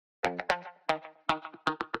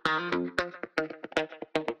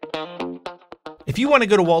If you want to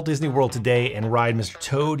go to Walt Disney World today and ride Mr.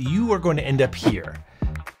 Toad, you are going to end up here.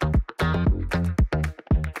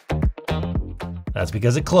 That's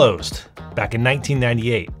because it closed back in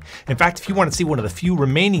 1998. In fact, if you want to see one of the few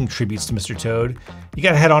remaining tributes to Mr. Toad, you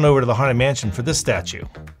got to head on over to the Haunted Mansion for this statue.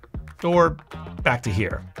 Or back to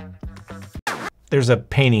here. There's a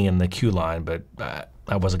painting in the queue line, but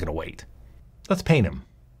I wasn't going to wait. Let's paint him.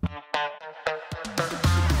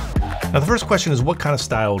 Now the first question is, what kind of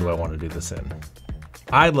style do I want to do this in?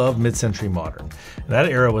 I love mid-century modern. And that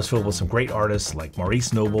era was filled with some great artists like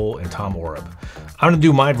Maurice Noble and Tom Oreb. I'm gonna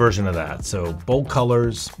do my version of that, so bold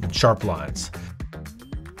colors and sharp lines.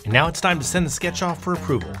 And now it's time to send the sketch off for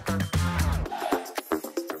approval.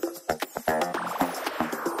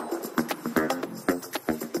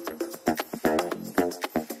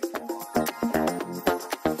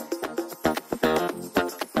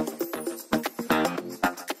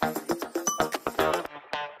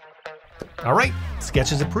 All right,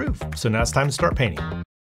 sketch is approved, so now it's time to start painting.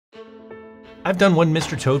 I've done one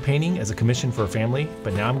Mr. Toad painting as a commission for a family,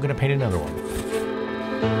 but now I'm going to paint another one.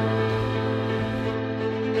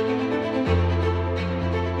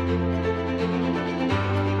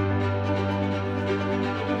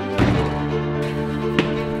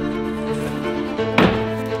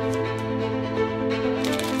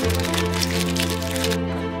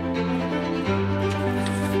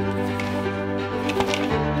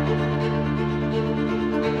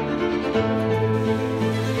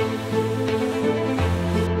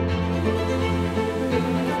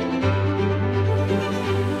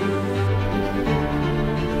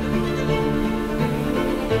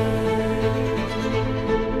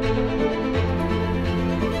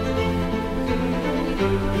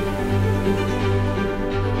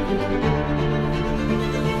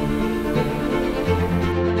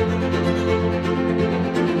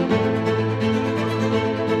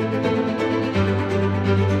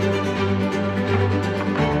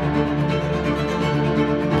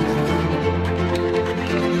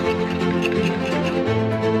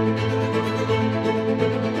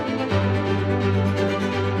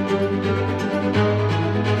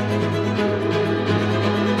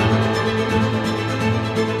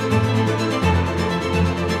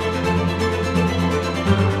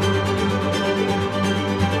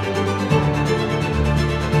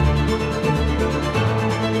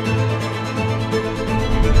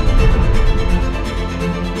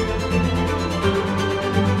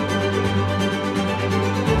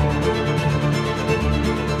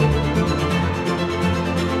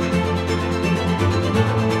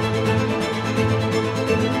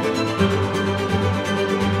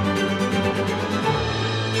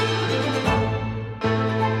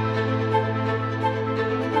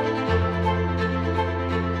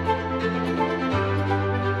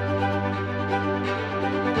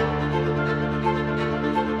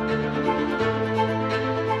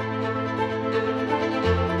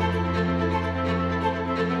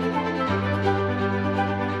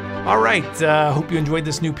 All right, hope you enjoyed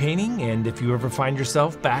this new painting, and if you ever find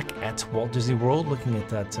yourself back at Walt Disney World looking at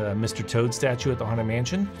that Mr. Toad statue at the Haunted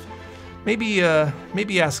Mansion, maybe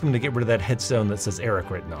ask him to get rid of that headstone that says Eric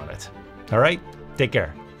written on it. All right, take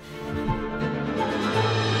care.